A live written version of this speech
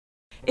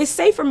It's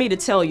safe for me to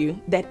tell you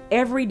that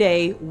every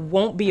day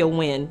won't be a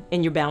win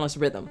in your balanced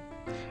rhythm.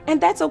 And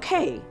that's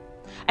okay.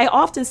 I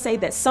often say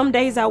that some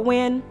days I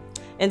win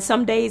and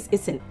some days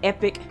it's an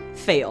epic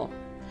fail.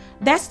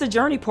 That's the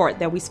journey part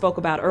that we spoke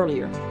about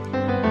earlier.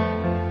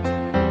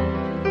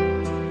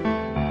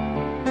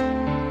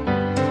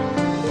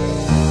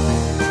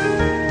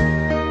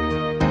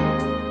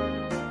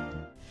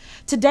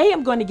 Today,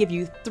 I'm going to give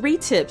you 3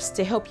 tips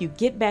to help you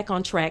get back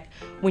on track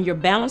when your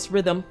balanced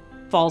rhythm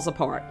falls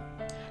apart.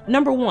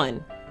 Number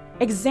 1,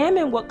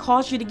 examine what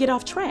caused you to get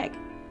off track.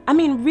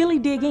 Really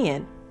dig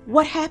in.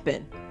 What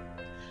happened?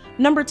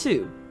 Number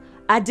 2,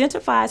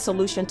 identify a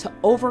solution to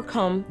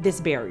overcome this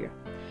barrier.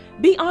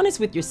 Be honest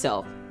with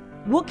yourself.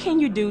 What can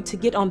you do to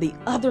get on the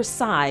other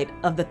side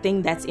of the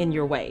thing that's in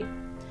your way?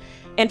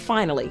 And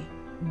finally,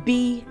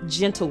 be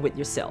gentle with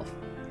yourself.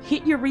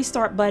 Hit your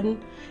restart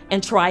button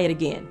and try it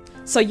again.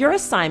 So your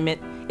assignment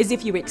is,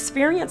 if you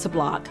experience a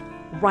block,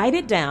 write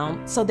it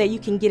down so that you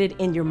can get it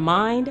in your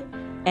mind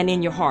and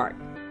in your heart.